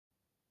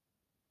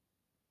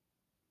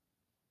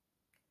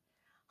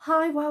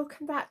Hi,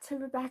 welcome back to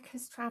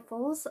Rebecca's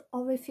Travels,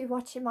 or if you're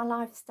watching my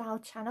lifestyle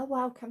channel,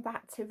 welcome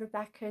back to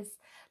Rebecca's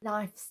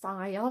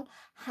Lifestyle.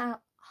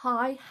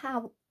 Hi,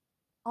 how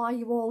are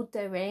you all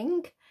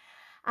doing?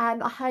 I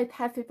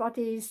hope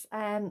everybody's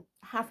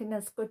having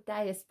as good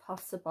day as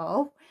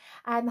possible.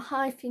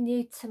 Hi, if you're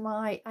new to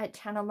my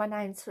channel, my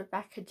name's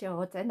Rebecca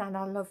Jordan and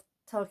I love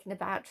talking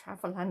about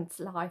travel and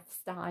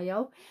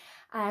lifestyle.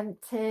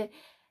 Today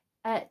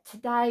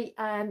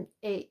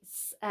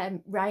it's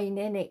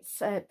raining.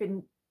 It's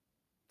been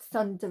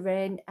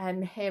thundering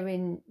here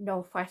in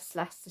northwest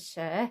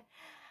Leicestershire,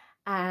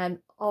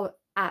 or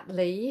at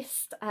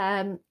least.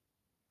 So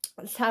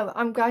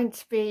I'm going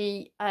to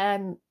be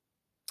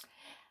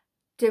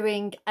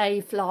doing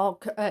a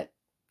vlog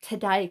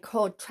today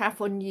called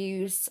Travel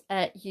News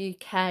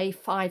UK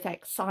 5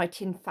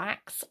 Exciting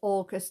Facts,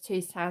 August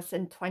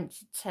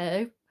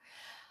 2022,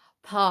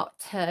 part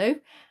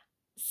 2.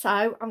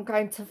 So I'm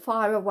going to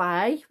fire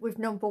away with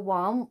number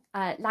 1,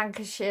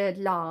 Lancashire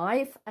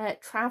Live,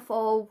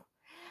 travel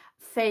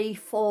fee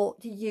for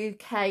the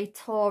UK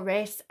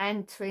tourists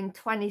entering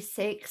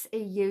 26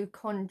 EU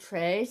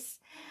countries.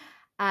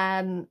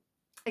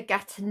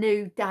 Get a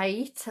new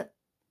date.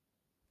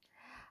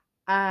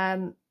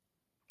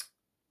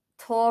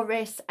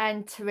 Tourists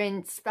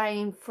entering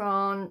Spain,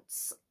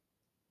 France,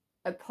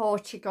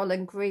 Portugal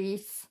and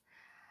Greece,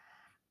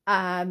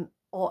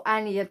 or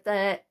any of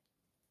the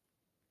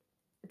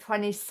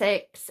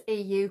 26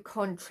 EU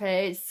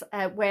countries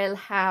will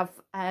have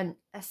a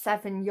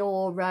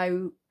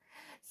 €7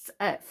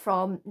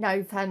 from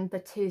November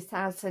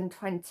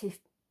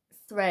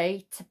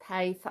 2023 to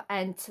pay for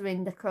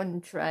entering the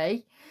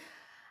country.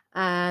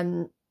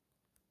 And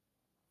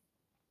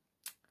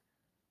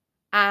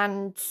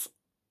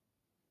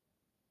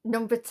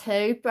number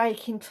 2,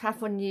 breaking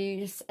travel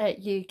news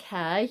at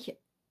UK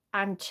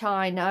and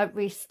China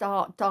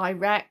restart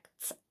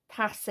direct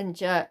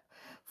passenger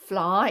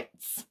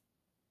flights.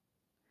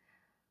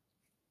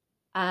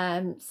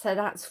 So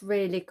that's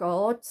really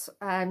good.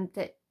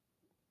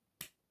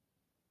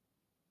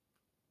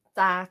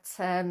 That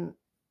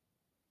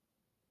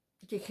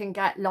you can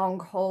get long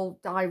haul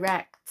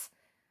direct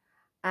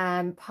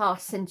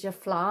passenger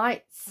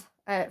flights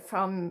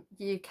from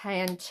UK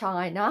and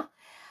China.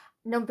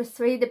 Number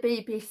 3, the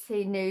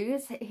BBC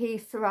News,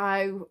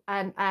 Heathrow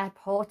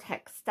Airport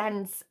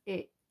extends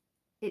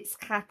its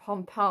cap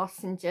on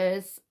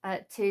passengers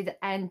to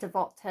the end of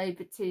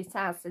October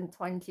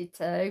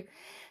 2022.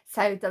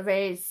 So there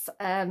is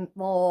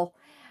more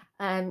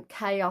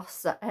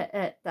chaos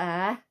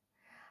there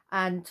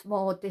and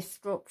more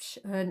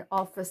disruption,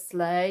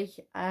 obviously,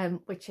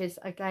 which is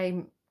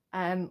again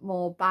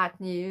more bad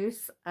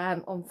news,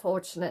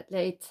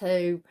 unfortunately,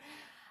 to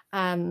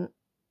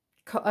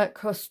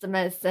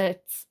customers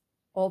that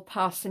or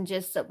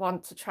passengers that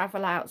want to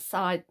travel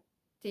outside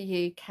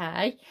the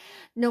UK.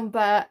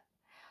 Number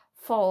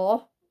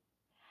 4,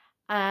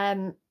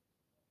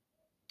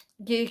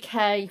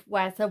 UK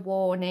weather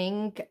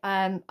warning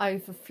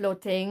over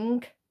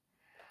flooding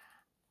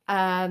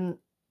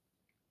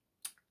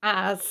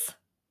as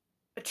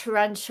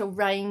torrential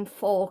rain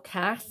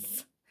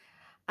forecasts.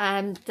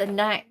 The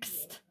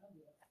next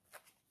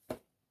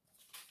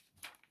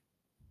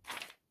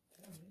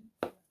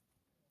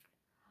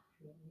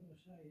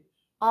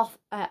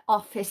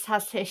office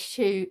has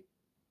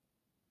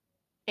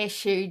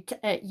issued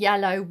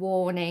yellow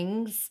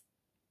warnings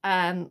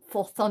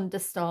for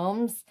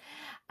thunderstorms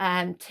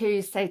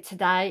Tuesday,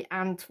 today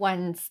and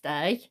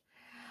Wednesday,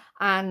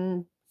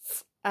 and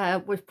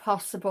with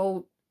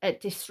possible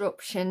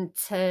disruption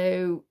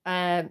to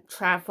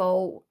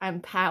travel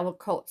and power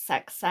cuts,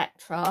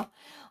 etc.,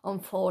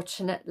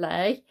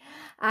 unfortunately.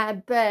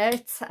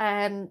 But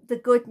the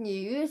good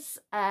news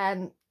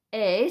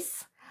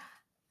is,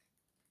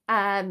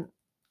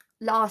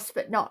 last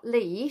but not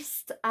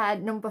least,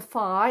 number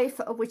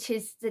 5, which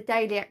is the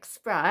Daily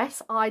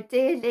Express,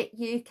 idyllic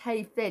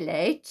UK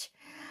village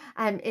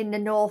in the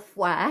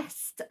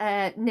northwest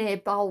near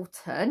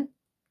Bolton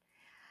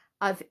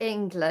of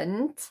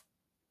England,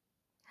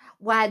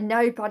 where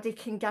nobody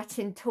can get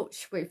in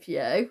touch with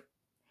you,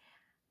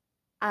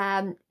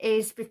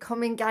 is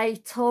becoming a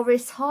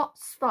tourist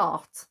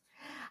hotspot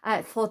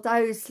for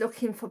those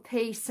looking for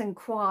peace and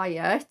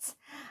quiet.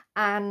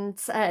 And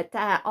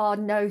there are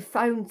no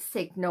phone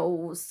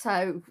signals,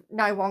 so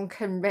no one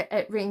can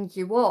ring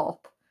you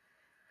up.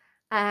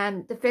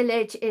 The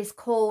village is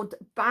called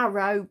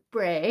Barrow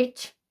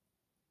Bridge,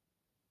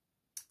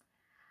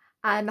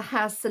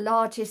 has the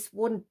largest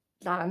woodland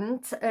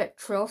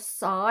trust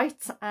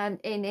site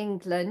in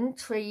England.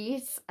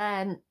 Trees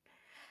line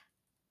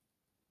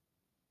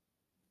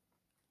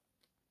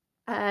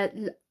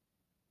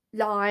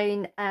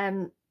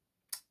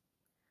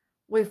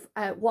with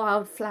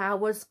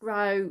wildflowers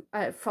grow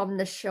from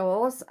the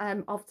shores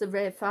of the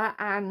river,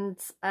 and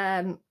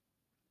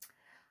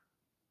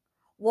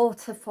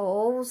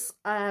waterfalls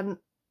are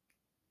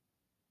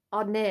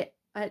near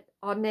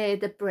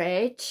the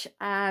bridge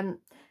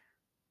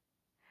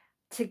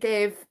to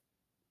give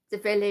the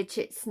village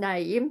its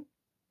name.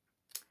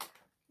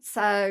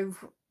 So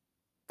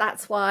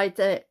that's why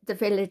the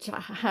village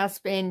has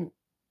been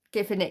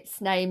given its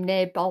name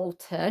near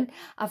Bolton.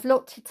 I've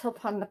looked it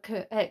up on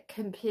the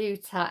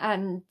computer,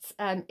 and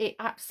it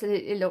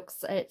absolutely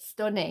looks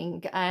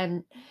stunning.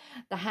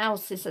 The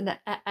houses and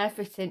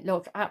everything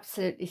look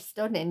absolutely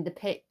stunning, the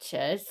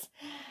pictures.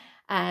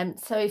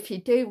 So if you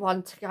do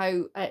want to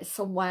go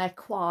somewhere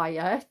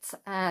quiet,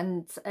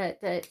 and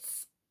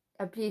it's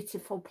a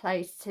beautiful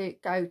place to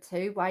go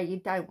to where you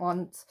don't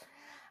want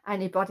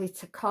anybody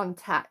to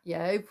contact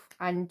you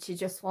and you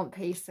just want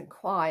peace and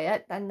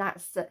quiet, then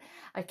that's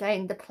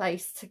again the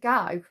place to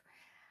go.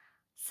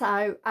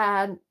 So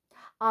I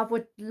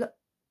would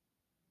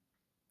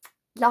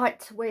like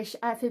to wish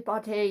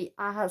everybody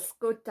as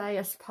good day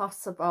as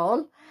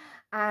possible,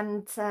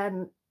 and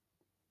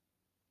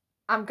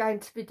I'm going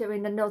to be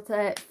doing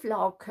another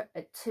vlog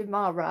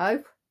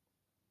tomorrow,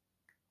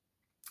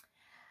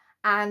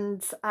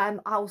 and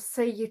I'll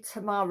see you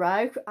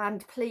tomorrow,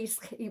 and please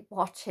keep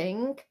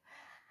watching.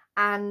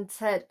 And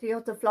the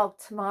other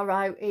vlog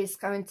tomorrow is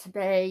going to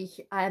be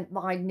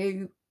my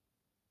new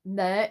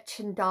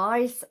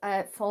merchandise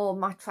for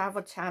my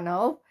travel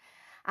channel.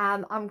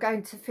 I'm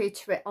going to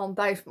feature it on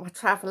both my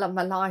travel and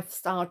my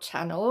lifestyle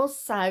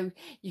channels, so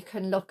you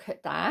can look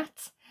at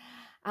that.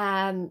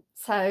 And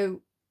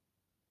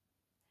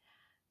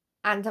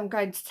I'm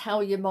going to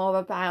tell you more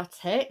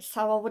about it.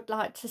 So I would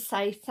like to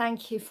say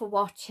thank you for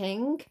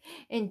watching.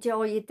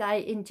 Enjoy your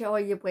day,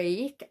 enjoy your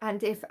week,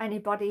 and if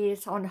anybody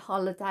is on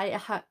holiday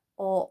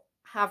or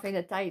having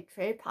a day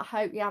trip, I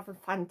hope you have a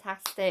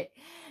fantastic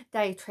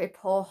day trip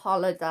or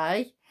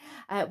holiday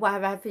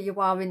wherever you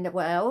are in the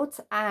world,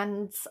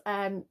 and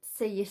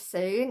see you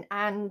soon,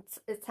 and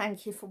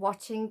thank you for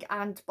watching,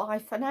 and bye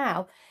for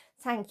now.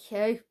 Thank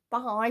you,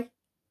 bye.